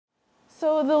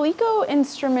So the Leco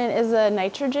instrument is a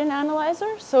nitrogen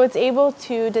analyzer, so it's able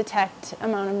to detect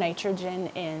amount of nitrogen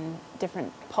in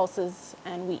different pulses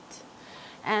and wheat.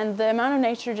 And the amount of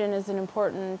nitrogen is an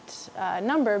important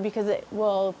number because it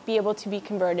will be able to be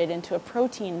converted into a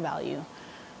protein value.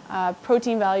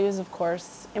 Protein value is, of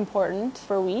course, important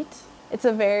for wheat. It's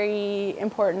a very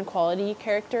important quality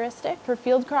characteristic for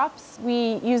field crops.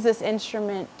 We use this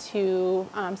instrument to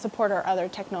support our other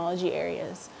technology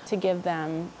areas to give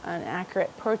them an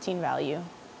accurate protein value.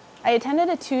 I attended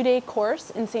a 2-day course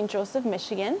in St. Joseph,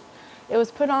 Michigan. It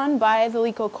was put on by the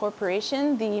Leco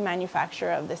Corporation, the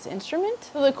manufacturer of this instrument.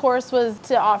 So the course was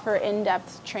to offer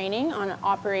in-depth training on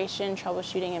operation,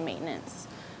 troubleshooting, and maintenance.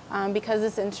 Because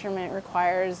this instrument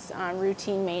requires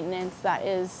routine maintenance that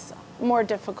is more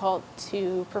difficult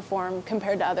to perform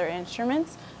compared to other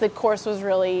instruments. The course was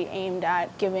really aimed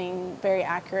at giving very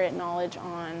accurate knowledge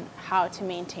on how to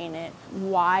maintain it,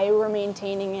 why we're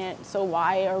maintaining it, so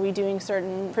why are we doing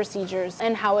certain procedures,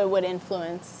 and how it would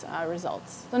influence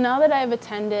results. So now that I've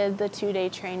attended the 2-day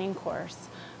training course,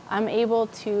 I'm able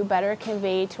to better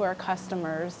convey to our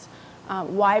customers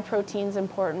why protein is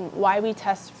important, why we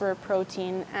test for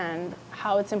protein, and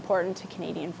how it's important to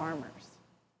Canadian farmers.